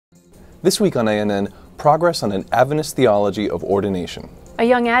This week on ANN, progress on an Adventist theology of ordination. A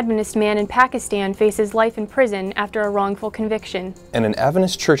young Adventist man in Pakistan faces life in prison after a wrongful conviction. And an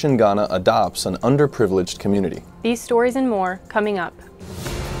Adventist church in Ghana adopts an underprivileged community. These stories and more coming up.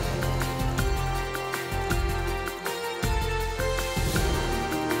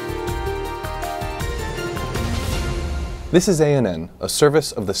 This is ANN, a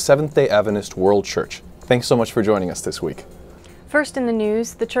service of the Seventh-day Adventist World Church. Thanks so much for joining us this week. First in the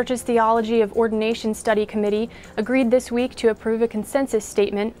news, the Church's Theology of Ordination Study Committee agreed this week to approve a consensus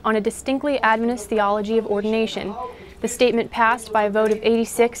statement on a distinctly Adventist theology of ordination. The statement passed by a vote of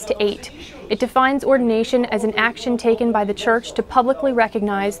 86 to 8. It defines ordination as an action taken by the Church to publicly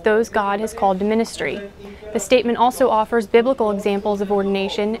recognize those God has called to ministry. The statement also offers biblical examples of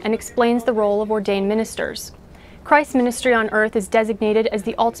ordination and explains the role of ordained ministers. Christ's ministry on earth is designated as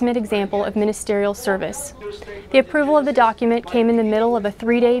the ultimate example of ministerial service. The approval of the document came in the middle of a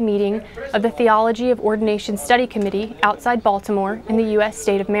 3-day meeting of the Theology of Ordination Study Committee outside Baltimore in the U.S.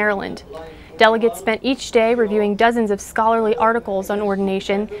 state of Maryland. Delegates spent each day reviewing dozens of scholarly articles on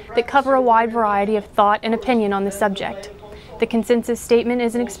ordination that cover a wide variety of thought and opinion on the subject. The consensus statement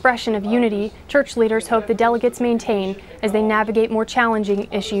is an expression of unity church leaders hope the delegates maintain as they navigate more challenging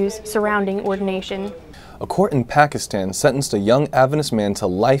issues surrounding ordination. A court in Pakistan sentenced a young Adventist man to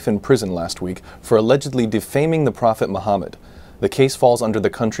life in prison last week for allegedly defaming the Prophet Muhammad. The case falls under the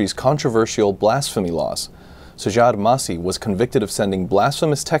country's controversial blasphemy laws. Sajjad Masi was convicted of sending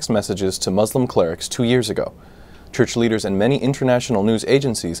blasphemous text messages to Muslim clerics 2 years ago. Church leaders and many international news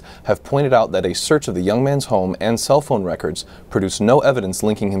agencies have pointed out that a search of the young man's home and cell phone records produced no evidence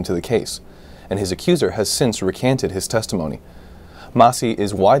linking him to the case, and his accuser has since recanted his testimony. Masi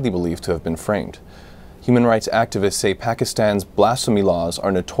is widely believed to have been framed. Human rights activists say Pakistan's blasphemy laws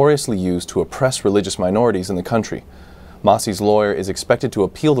are notoriously used to oppress religious minorities in the country. Masi's lawyer is expected to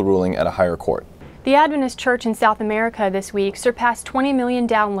appeal the ruling at a higher court. The Adventist Church in South America this week surpassed 20 million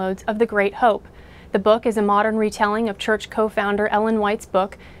downloads of The Great Hope. The book is a modern retelling of church co-founder Ellen White's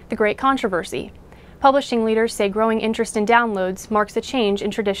book, The Great Controversy. Publishing leaders say growing interest in downloads marks a change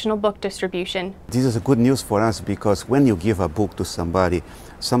in traditional book distribution. This is good news for us because when you give a book to somebody,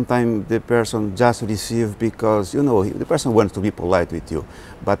 sometimes the person just receives because, the person wants to be polite with you.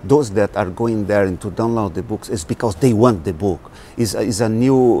 But those that are going there and to download the books is because they want the book. It's a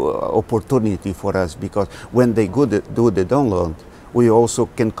new opportunity for us because when they do the download, we also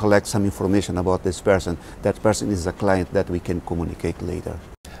can collect some information about this person. That person is a client that we can communicate later.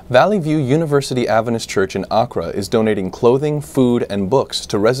 Valley View University Adventist Church in Accra is donating clothing, food, and books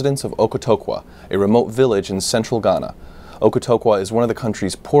to residents of Okotokwa, a remote village in central Ghana. Okotokwa is one of the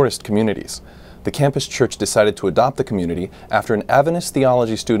country's poorest communities. The campus church decided to adopt the community after an Adventist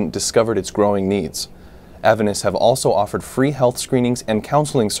theology student discovered its growing needs. Adventists have also offered free health screenings and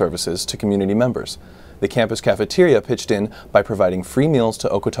counseling services to community members. The campus cafeteria pitched in by providing free meals to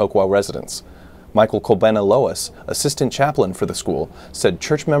Okotokwa residents. Michael Kobena Lois, assistant chaplain for the school, said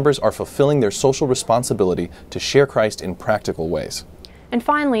church members are fulfilling their social responsibility to share Christ in practical ways. And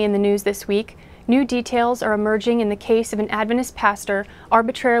finally in the news this week, new details are emerging in the case of an Adventist pastor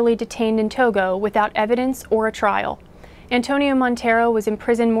arbitrarily detained in Togo without evidence or a trial. Antonio Montero was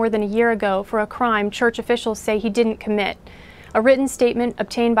imprisoned more than a year ago for a crime church officials say he didn't commit. A written statement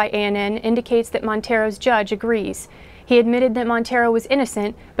obtained by ANN indicates that Montero's judge agrees. He admitted that Montero was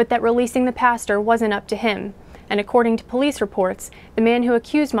innocent, but that releasing the pastor wasn't up to him. And according to police reports, the man who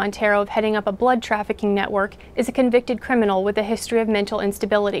accused Montero of heading up a blood trafficking network is a convicted criminal with a history of mental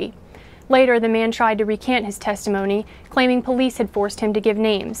instability. Later, the man tried to recant his testimony, claiming police had forced him to give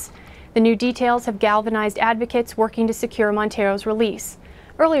names. The new details have galvanized advocates working to secure Montero's release.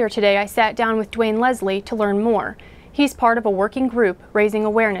 Earlier today, I sat down with Dwayne Leslie to learn more. He's part of a working group raising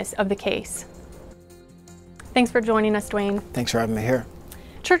awareness of the case. Thanks for joining us, Dwayne. Thanks for having me here.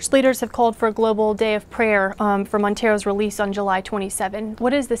 Church leaders have called for a global day of prayer for Montero's release on July 27.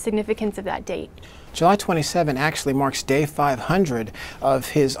 What is the significance of that date? July 27 actually marks day 500 of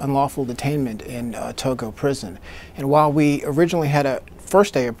his unlawful detainment in Togo prison. And while we originally had a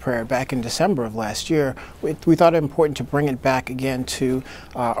first day of prayer back in December of last year, we thought it important to bring it back again to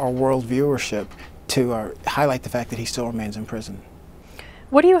our world viewership to highlight the fact that he still remains in prison.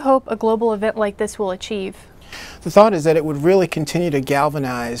 What do you hope a global event like this will achieve? The thought is that it would really continue to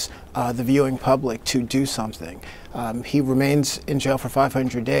galvanize the viewing public to do something. He remains in jail for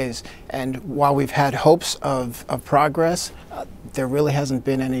 500 days, and while we've had hopes of progress, there really hasn't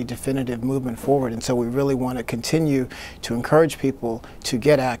been any definitive movement forward, and so we really want to continue to encourage people to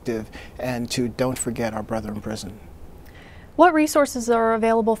get active and to don't forget our brother in prison. What resources are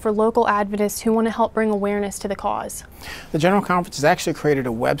available for local Adventists who want to help bring awareness to the cause? The General Conference has actually created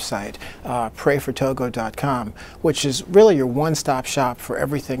a website, prayfortogo.com, which is really your one-stop shop for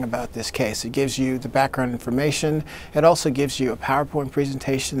everything about this case. It gives you the background information. It also gives you a PowerPoint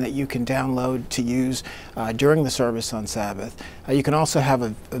presentation that you can download to use during the service on Sabbath. You can also have a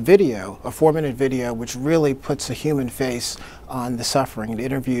video, a 4-minute video, which really puts a human face on the suffering. It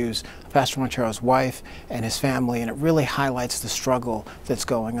interviews Pastor Montero's wife and his family, and it really highlights the struggle that's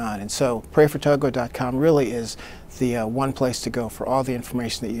going on. And so prayfortogo.com really is the one place to go for all the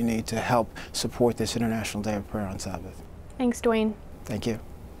information that you need to help support this International Day of Prayer on Sabbath. Thanks, Dwayne. Thank you.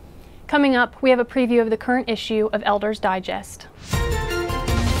 Coming up, we have a preview of the current issue of Elders Digest.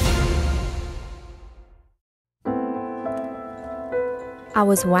 I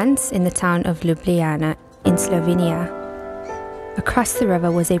was once in the town of Ljubljana in Slovenia. Across the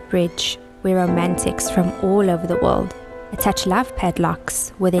river was a bridge where romantics from all over the world attached love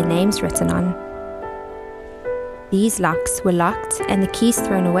padlocks with their names written on. These locks were locked and the keys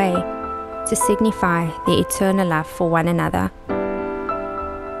thrown away to signify their eternal love for one another.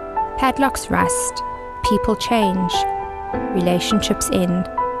 Padlocks rust, people change, relationships end,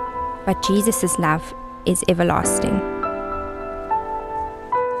 but Jesus' love is everlasting.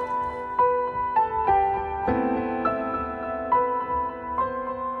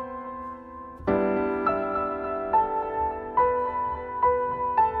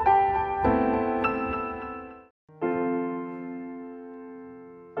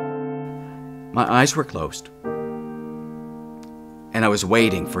 My eyes were closed, and I was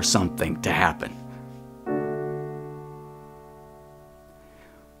waiting for something to happen.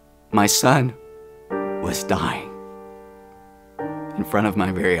 My son was dying in front of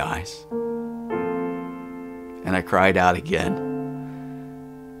my very eyes, and I cried out again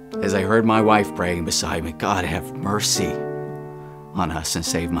as I heard my wife praying beside me, "God, have mercy on us and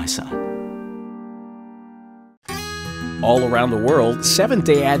save my son." All around the world,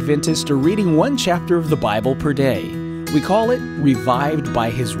 Seventh-day Adventists are reading one chapter of the Bible per day. We call it Revived by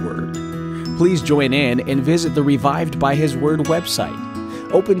His Word. Please join in and visit the Revived by His Word website.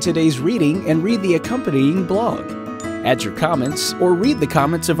 Open today's reading and read the accompanying blog. Add your comments or read the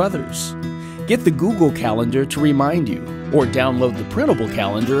comments of others. Get the Google Calendar to remind you, or download the printable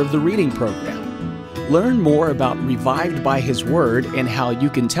calendar of the reading program. Learn more about Revived by His Word and how you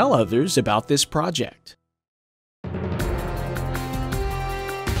can tell others about this project.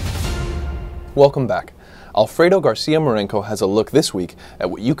 Welcome back. Alfredo Garcia Marenco has a look this week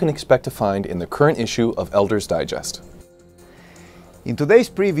at what you can expect to find in the current issue of Elders Digest. In today's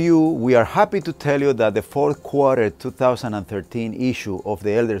preview, we are happy to tell you that the fourth quarter 2013 issue of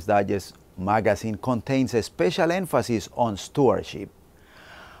the Elders Digest magazine contains a special emphasis on stewardship.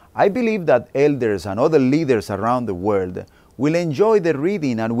 I believe that elders and other leaders around the world will enjoy the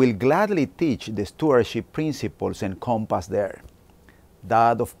reading and will gladly teach the stewardship principles encompassed there.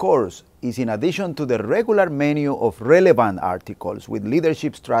 That, of course, is in addition to the regular menu of relevant articles with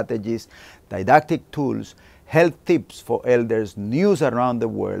leadership strategies, didactic tools, health tips for elders, news around the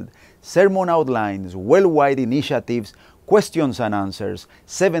world, sermon outlines, worldwide initiatives, questions and answers,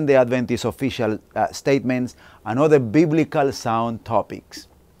 Seventh-day Adventist official statements, and other biblical sound topics.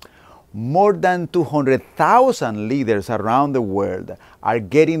 More than 200,000 leaders around the world are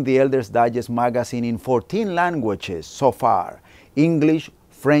getting the Elders Digest magazine in 14 languages so far: English,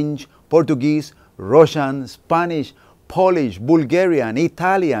 French, Portuguese, Russian, Spanish, Polish, Bulgarian,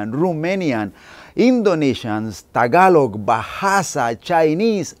 Italian, Romanian, Indonesian, Tagalog, Bahasa,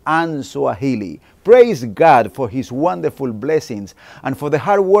 Chinese, and Swahili. Praise God for His wonderful blessings and for the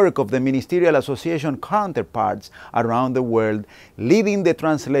hard work of the Ministerial Association counterparts around the world, leading the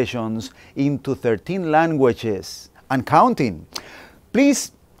translations into 13 languages and counting.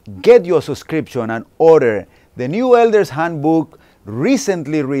 Please get your subscription and order the new Elders Handbook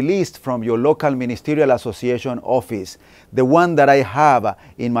recently released from your local Ministerial Association office, the one that I have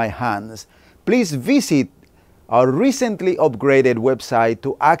in my hands. Please visit our recently upgraded website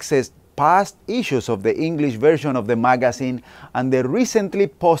to access past issues of the English version of the magazine and the recently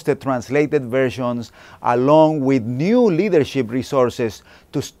posted translated versions, along with new leadership resources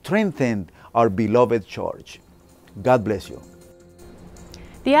to strengthen our beloved church. God bless you.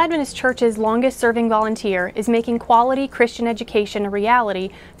 The Adventist Church's longest-serving volunteer is making quality Christian education a reality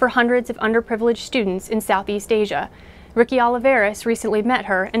for hundreds of underprivileged students in Southeast Asia. Ricky Oliveras recently met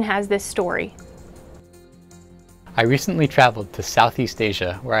her and has this story. I recently traveled to Southeast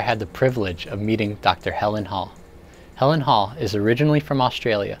Asia, where I had the privilege of meeting Dr. Helen Hall. Helen Hall is originally from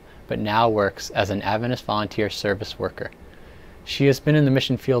Australia, but now works as an Adventist volunteer service worker. She has been in the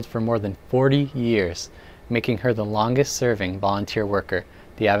mission field for more than 40 years, making her the longest-serving volunteer worker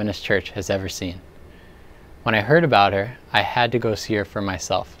the Adventist Church has ever seen. When I heard about her, I had to go see her for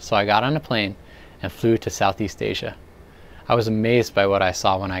myself, so I got on a plane and flew to Southeast Asia. I was amazed by what I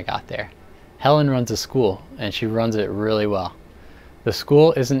saw when I got there. Helen runs a school, and she runs it really well. The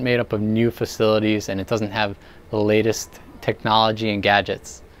school isn't made up of new facilities, and it doesn't have the latest technology and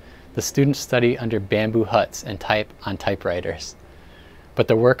gadgets. The students study under bamboo huts and type on typewriters. But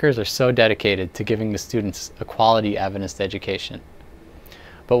the workers are so dedicated to giving the students a quality Adventist education.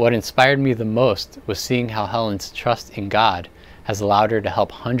 But what inspired me the most was seeing how Helen's trust in God has allowed her to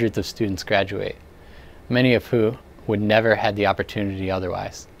help hundreds of students graduate, many of whom would never had the opportunity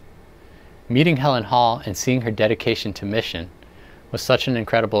otherwise. Meeting Helen Hall and seeing her dedication to mission was such an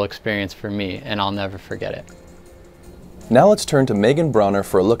incredible experience for me, and I'll never forget it. Now let's turn to Megan Browner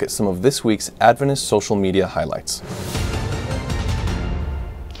for a look at some of this week's Adventist social media highlights.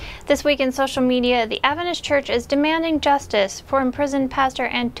 This week in social media, the Adventist Church is demanding justice for imprisoned Pastor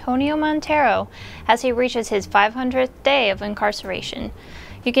Antonio Montero as he reaches his 500th day of incarceration.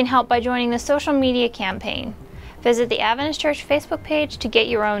 You can help by joining the social media campaign. Visit the Adventist Church Facebook page to get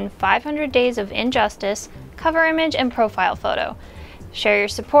your own 500 Days of Injustice cover image and profile photo. Share your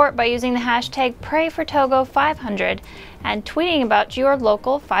support by using the hashtag PrayForTogo500 and tweeting about your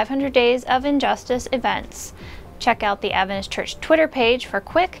local 500 Days of Injustice events. Check out the Adventist Church Twitter page for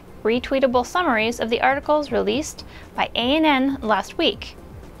quick, retweetable summaries of the articles released by ANN last week.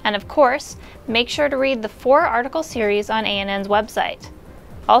 And of course, make sure to read the 4-article series on ANN's website.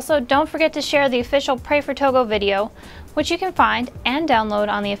 Also, don't forget to share the official Pray for Togo video, which you can find and download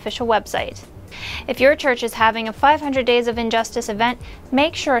on the official website. If your church is having a 500 Days of Injustice event,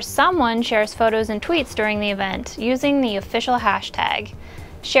 make sure someone shares photos and tweets during the event using the official hashtag.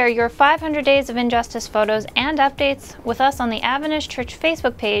 Share your 500 Days of Injustice photos and updates with us on the Adventist Church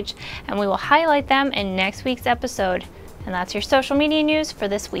Facebook page, and we will highlight them in next week's episode. And that's your social media news for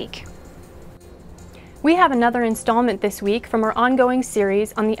this week. We have another installment this week from our ongoing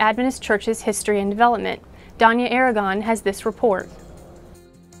series on the Adventist Church's history and development. Danya Aragon has this report.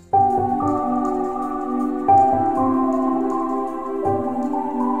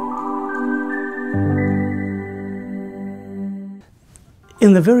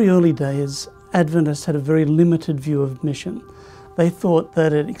 In the very early days, Adventists had a very limited view of mission. They thought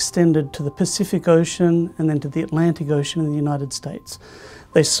that it extended to the Pacific Ocean and then to the Atlantic Ocean in the United States.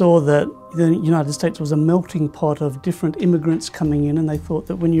 They saw that the United States was a melting pot of different immigrants coming in, and they thought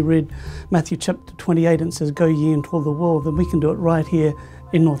that when you read Matthew chapter 28 and it says, "Go ye into all the world," then we can do it right here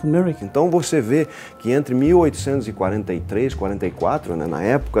in North America. Então você vê que entre 1843 e 44, né, na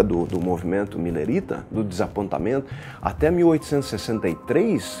época do movimento milerita, do desapontamento, até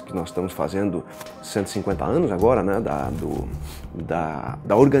 1863, que nós estamos fazendo 150 anos agora, né,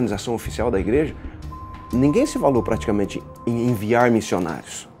 da organização oficial da igreja, ninguém se falou praticamente em enviar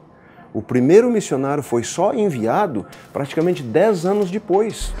missionários. O primeiro missionário foi só enviado praticamente 10 anos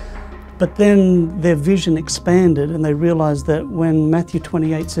depois. But then their vision expanded, and they realized that when Matthew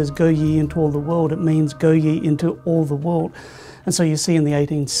 28 says, "Go ye into all the world," it means go ye into all the world. And so you see in the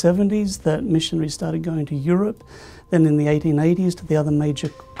 1870s that missionaries started going to Europe, then in the 1880s to the other major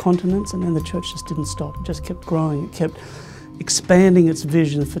continents, and then the church just didn't stop. It just kept growing. It kept expanding its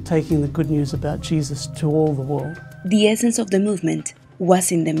vision for taking the good news about Jesus to all the world. The essence of the movement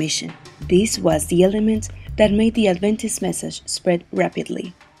was in the mission. This was the element that made the Adventist message spread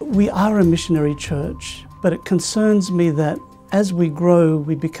rapidly. We are a missionary church, but it concerns me that as we grow,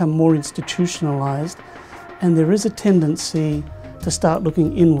 we become more institutionalized, and there is a tendency to start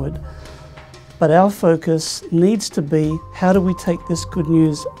looking inward. But our focus needs to be, how do we take this good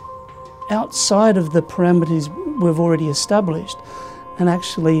news outside of the parameters we've already established and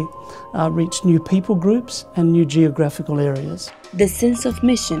actually reach new people groups and new geographical areas. The sense of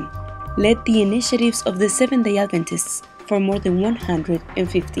mission led the initiatives of the Seventh-day Adventists for more than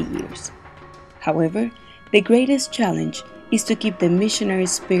 150 years. However, the greatest challenge is to keep the missionary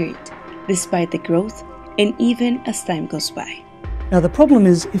spirit despite the growth and even as time goes by. Now the problem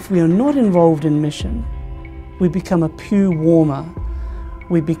is, if we are not involved in mission, we become a pew warmer.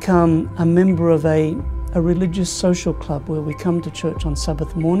 We become a member of a religious social club where we come to church on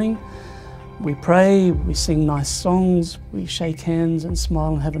Sabbath morning, we pray, we sing nice songs, we shake hands and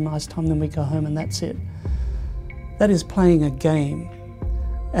smile and have a nice time, then we go home and that's it. That is playing a game.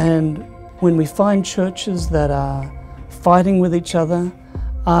 And when we find churches that are fighting with each other,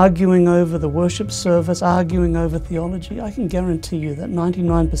 arguing over the worship service, arguing over theology, I can guarantee you that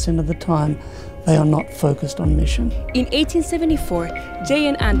 99% of the time they are not focused on mission. In 1874,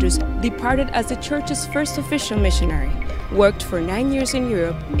 J.N. Andrews departed as the church's first official missionary, worked for 9 years in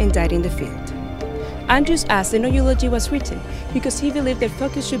Europe, and died in the field. Andrews asked that no eulogy was written because he believed their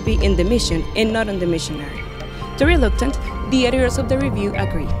focus should be in the mission and not on the missionary. Though reluctant, the editors of the review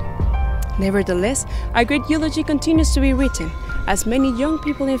agreed. Nevertheless, a great eulogy continues to be written, as many young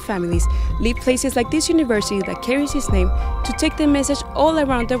people and families leave places like this university that carries his name to take the message all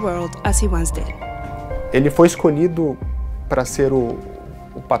around the world as he once did. Ele foi escolhido para ser o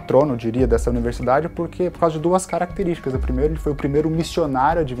patrono, eu diria, dessa universidade por causa de duas características. O primeiro, ele foi o primeiro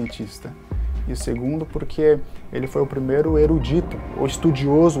missionário adventista. E o segundo, porque ele foi o primeiro erudito ou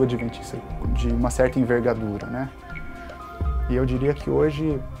estudioso adventista de uma certa envergadura, né? E eu diria que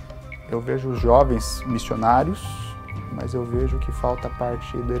hoje eu vejo jovens missionários, mas eu vejo que falta a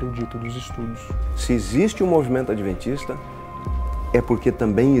parte do erudito, dos estudos. Se existe um movimento adventista, é porque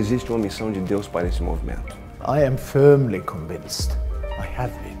também existe uma missão de Deus para esse movimento. I am firmly convinced, I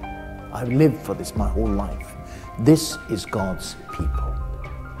have been, I've lived for this my whole life. This is God's people.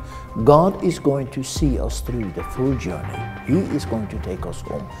 God is going to see us through the full journey. He is going to take us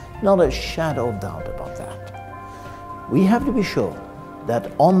home. Not a shadow of doubt about that. We have to be sure that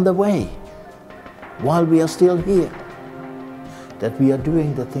on the way, while we are still here, that we are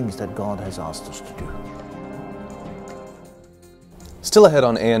doing the things that God has asked us to do. Still ahead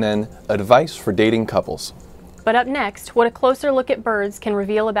on ANN, advice for dating couples. But up next, what a closer look at birds can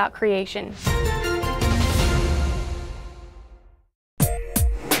reveal about creation.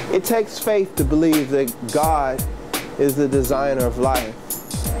 It takes faith to believe that God is the designer of life.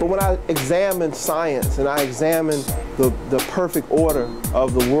 But when I examine science and I examine the perfect order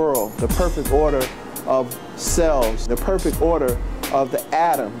of the world, the perfect order of cells, the perfect order of the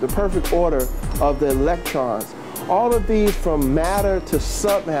atom, the perfect order of the electrons, all of these from matter to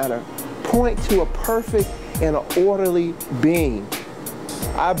submatter point to a perfect and an orderly being.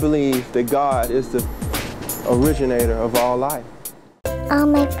 I believe that God is the originator of all life.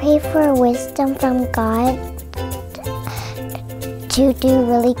 I pray for wisdom from God to do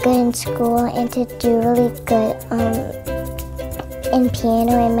really good in school and to do really good in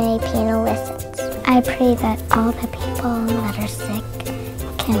piano and my piano lessons. I pray that all the people that are sick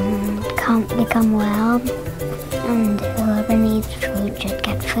can become well, and whoever needs food should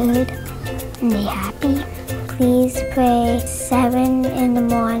get food and be happy. Please pray 7 in the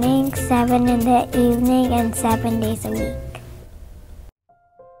morning, 7 in the evening, and 7 days a week.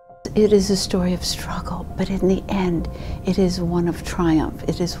 It is a story of struggle, but in the end, it is one of triumph.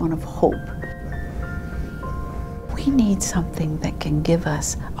 It is one of hope. We need something that can give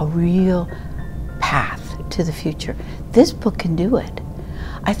us a real path to the future. This book can do it.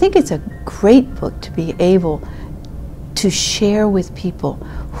 I think it's a great book to be able to share with people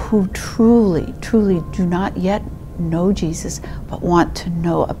who truly, truly do not yet know Jesus, but want to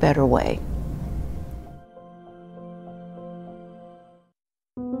know a better way.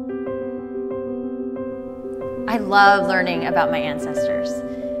 I love learning about my ancestors.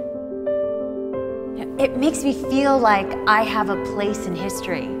 It makes me feel like I have a place in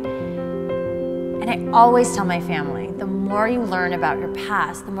history. And I always tell my family, the more you learn about your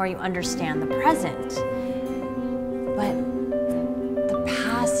past, the more you understand the present. But the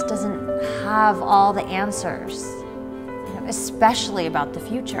past doesn't have all the answers, especially about the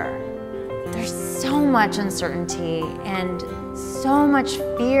future. There's so much uncertainty and so much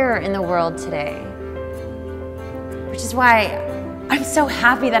fear in the world today. Which is why I'm so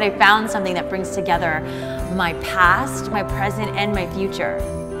happy that I found something that brings together my past, my present, and my future.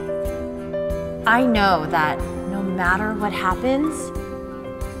 I know that no matter what happens,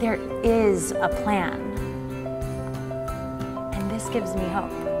 there is a plan. And this gives me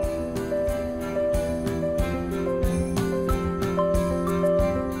hope.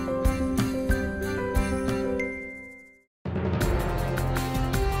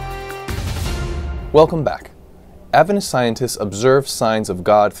 Welcome back. Adventist scientists observe signs of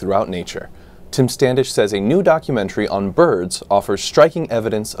God throughout nature. Tim Standish says a new documentary on birds offers striking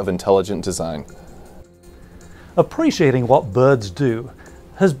evidence of intelligent design. Appreciating what birds do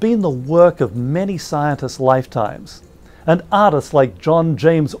has been the work of many scientists' lifetimes. And artists like John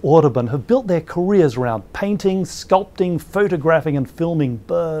James Audubon have built their careers around painting, sculpting, photographing, and filming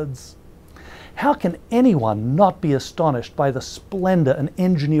birds. How can anyone not be astonished by the splendor and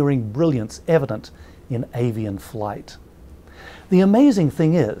engineering brilliance evident in avian flight? The amazing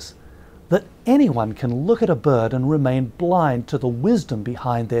thing is that anyone can look at a bird and remain blind to the wisdom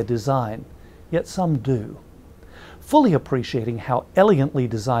behind their design, yet some do. Fully appreciating how elegantly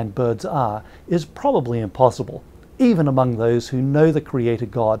designed birds are is probably impossible, even among those who know the Creator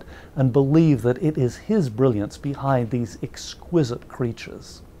God and believe that it is His brilliance behind these exquisite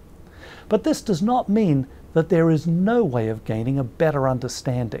creatures. But this does not mean that there is no way of gaining a better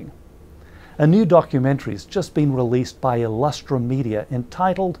understanding. A new documentary has just been released by Illustra Media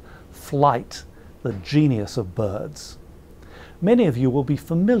entitled Flight, the Genius of Birds. Many of you will be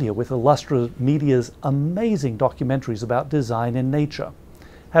familiar with Illustra Media's amazing documentaries about design in nature,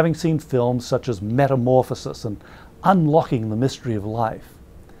 having seen films such as Metamorphosis and Unlocking the Mystery of Life.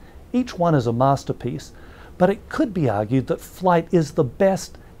 Each one is a masterpiece, but it could be argued that Flight is the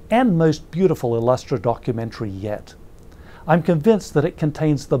best and most beautiful Illustra documentary yet. I'm convinced that it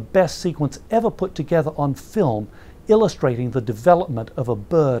contains the best sequence ever put together on film, illustrating the development of a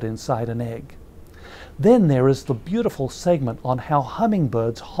bird inside an egg. Then there is the beautiful segment on how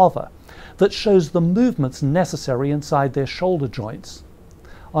hummingbirds hover that shows the movements necessary inside their shoulder joints.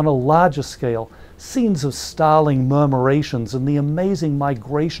 On a larger scale, scenes of starling murmurations and the amazing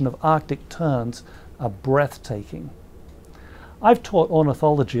migration of Arctic terns are breathtaking. I've taught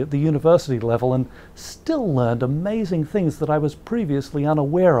ornithology at the university level and still learned amazing things that I was previously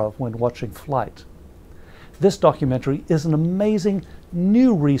unaware of when watching Flight. This documentary is an amazing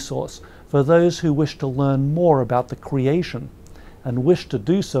new resource for those who wish to learn more about the creation and wish to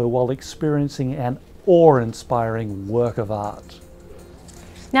do so while experiencing an awe-inspiring work of art.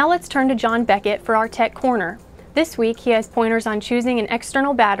 Now let's turn to John Beckett for our Tech Corner. This week he has pointers on choosing an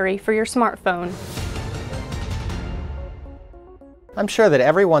external battery for your smartphone. I'm sure that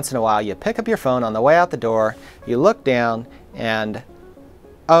every once in a while you pick up your phone on the way out the door, you look down, and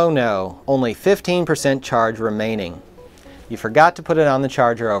oh no, only 15% charge remaining. You forgot to put it on the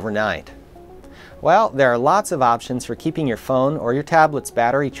charger overnight. Well, there are lots of options for keeping your phone or your tablet's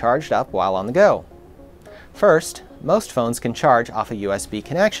battery charged up while on the go. First, most phones can charge off a USB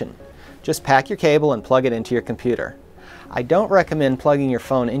connection. Just pack your cable and plug it into your computer. I don't recommend plugging your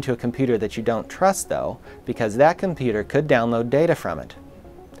phone into a computer that you don't trust though, because that computer could download data from it.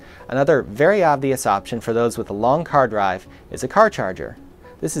 Another very obvious option for those with a long car drive is a car charger.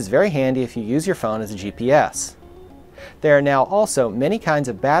 This is very handy if you use your phone as a GPS. There are now also many kinds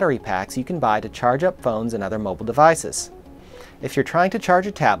of battery packs you can buy to charge up phones and other mobile devices. If you're trying to charge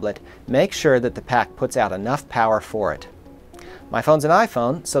a tablet, make sure that the pack puts out enough power for it. My phone's an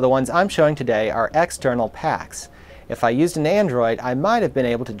iPhone, so the ones I'm showing today are external packs. If I used an Android, I might have been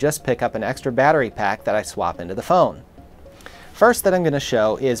able to just pick up an extra battery pack that I swap into the phone. First that I'm going to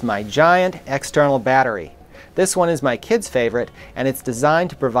show is my giant external battery. This one is my kid's favorite, and it's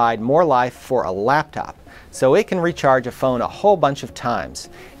designed to provide more life for a laptop, so it can recharge a phone a whole bunch of times.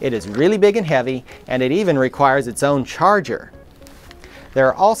 It is really big and heavy, and it even requires its own charger. There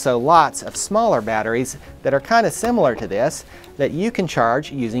are also lots of smaller batteries that are kind of similar to this that you can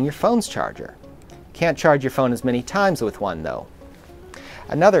charge using your phone's charger. Can't charge your phone as many times with one though.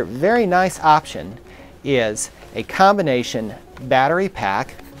 Another very nice option is a combination battery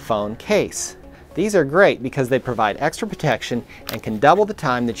pack phone case. These are great because they provide extra protection and can double the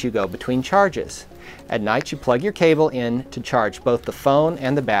time that you go between charges. At night you plug your cable in to charge both the phone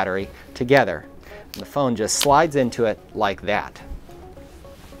and the battery together. And the phone just slides into it like that.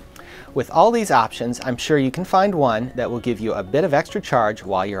 With all these options, I'm sure you can find one that will give you a bit of extra charge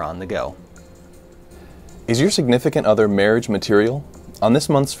while you're on the go. Is your significant other marriage material? On this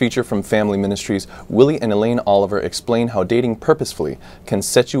month's feature from Family Ministries, Willie and Elaine Oliver explain how dating purposefully can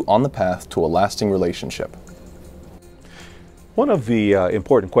set you on the path to a lasting relationship. One of the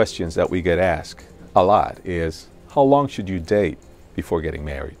important questions that we get asked a lot is, how long should you date before getting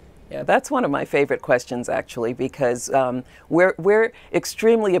married? Yeah, that's one of my favorite questions actually, because we're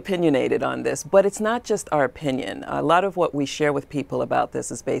extremely opinionated on this, but it's not just our opinion. A lot of what we share with people about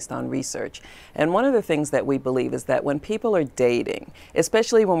this is based on research. And one of the things that we believe is that when people are dating,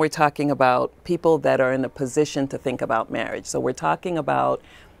 especially when we're talking about people that are in a position to think about marriage, so we're talking about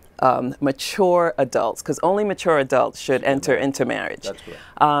mature adults, because only mature adults should enter into marriage. That's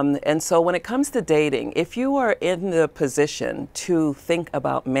correct. And so when it comes to dating, if you are in the position to think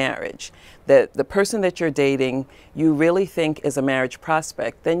about marriage, that the person that you're dating you really think is a marriage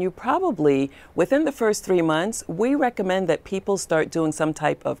prospect, then you probably, within the first 3 months, we recommend that people start doing some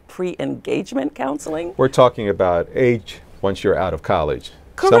type of pre-engagement counseling. We're talking about age once you're out of college.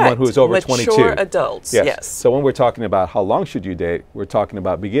 Correct. Someone who is over 22. Mature adults, yes. So when we're talking about how long should you date, we're talking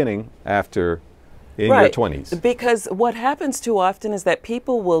about beginning after in your 20s. Because what happens too often is that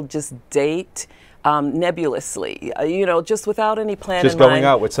people will just date nebulously, you know, just without any plan just in going mind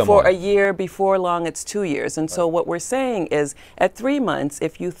out with someone. For a year, before long it's 2 years. And so what we're saying is at 3 months,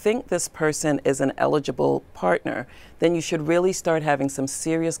 if you think this person is an eligible partner, then you should really start having some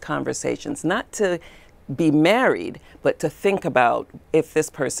serious conversations, not to be married, but to think about if this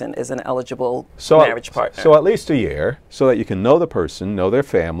person is an eligible marriage partner. So at least a year, so that you can know the person, know their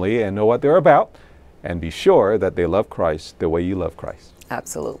family, and know what they're about, and be sure that they love Christ the way you love Christ.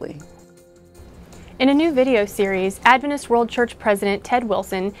 Absolutely. In a new video series, Adventist World Church President Ted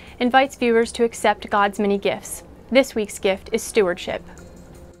Wilson invites viewers to accept God's many gifts. This week's gift is stewardship.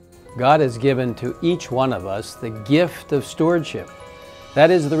 God has given to each one of us the gift of stewardship.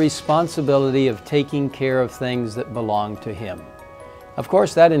 That is the responsibility of taking care of things that belong to Him. Of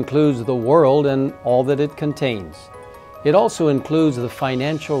course, that includes the world and all that it contains. It also includes the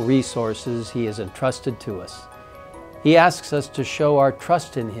financial resources He has entrusted to us. He asks us to show our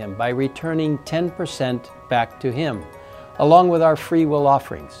trust in Him by returning 10% back to Him, along with our free will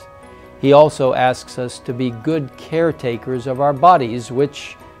offerings. He also asks us to be good caretakers of our bodies,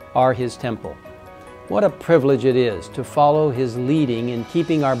 which are His temple. What a privilege it is to follow His leading in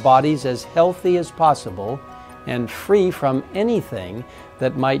keeping our bodies as healthy as possible and free from anything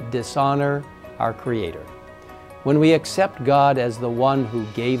that might dishonor our Creator. When we accept God as the one who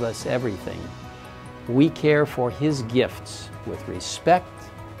gave us everything, we care for His gifts with respect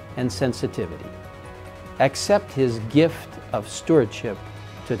and sensitivity. Accept His gift of stewardship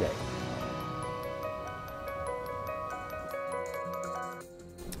today.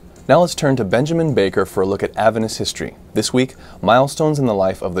 Now let's turn to Benjamin Baker for a look at Adventist history. This week, milestones in the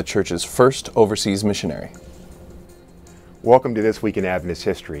life of the Church's first overseas missionary. Welcome to This Week in Adventist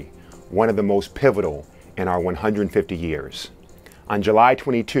History, one of the most pivotal in our 150 years. On July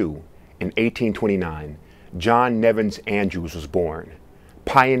 22, in 1829, John Nevins Andrews was born.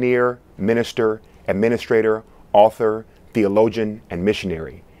 Pioneer, minister, administrator, author, theologian, and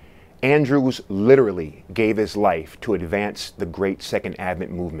missionary. Andrews literally gave his life to advance the great Second Advent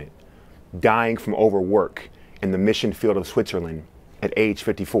movement, dying from overwork in the mission field of Switzerland at age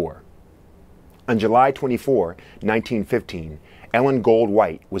 54. On July 24, 1915, Ellen Gold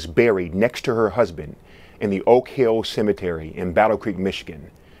White was buried next to her husband in the Oak Hill Cemetery in Battle Creek,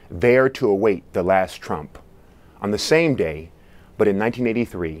 Michigan, there to await the last trump. On the same day, but in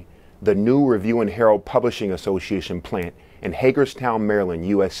 1983, the new Review and Herald Publishing Association plant in Hagerstown, Maryland,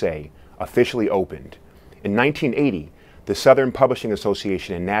 USA, officially opened. In 1980, the Southern Publishing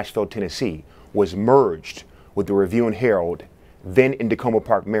Association in Nashville, Tennessee, was merged with the Review and Herald, then in Tacoma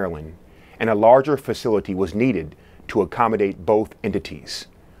Park, Maryland, and a larger facility was needed to accommodate both entities.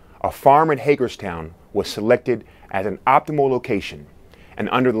 A farm in Hagerstown was selected as an optimal location, and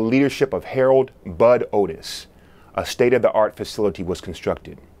under the leadership of Harold Bud Otis, a state-of-the-art facility was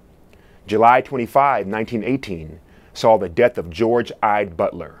constructed. July 25, 1918, saw the death of George I.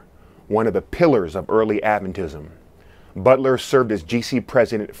 Butler, one of the pillars of early Adventism. Butler served as GC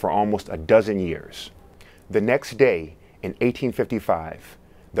president for almost a dozen years. The next day, in 1855,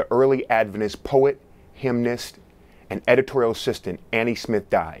 the early Adventist poet, hymnist, and editorial assistant Annie Smith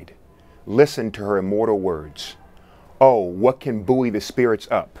died. Listen to her immortal words. "Oh, what can buoy the spirits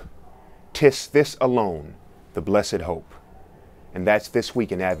up? 'Tis this alone, the blessed hope." And that's This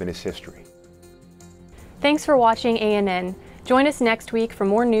Week in Adventist History. Thanks for watching ANN. Join us next week for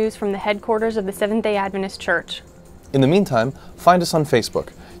more news from the headquarters of the Seventh-day Adventist Church. In the meantime, find us on Facebook.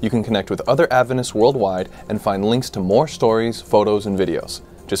 You can connect with other Adventists worldwide and find links to more stories, photos, and videos.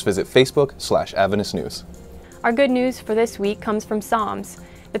 Just visit Facebook/Adventist News. Our good news for this week comes from Psalms.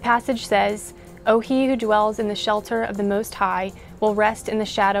 The passage says, "O he who dwells in the shelter of the Most High will rest in the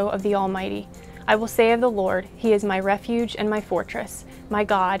shadow of the Almighty. I will say of the Lord, He is my refuge and my fortress, my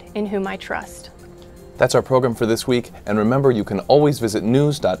God in whom I trust." That's our program for this week, and remember you can always visit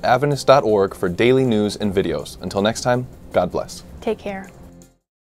news.adventist.org for daily news and videos. Until next time, God bless. Take care.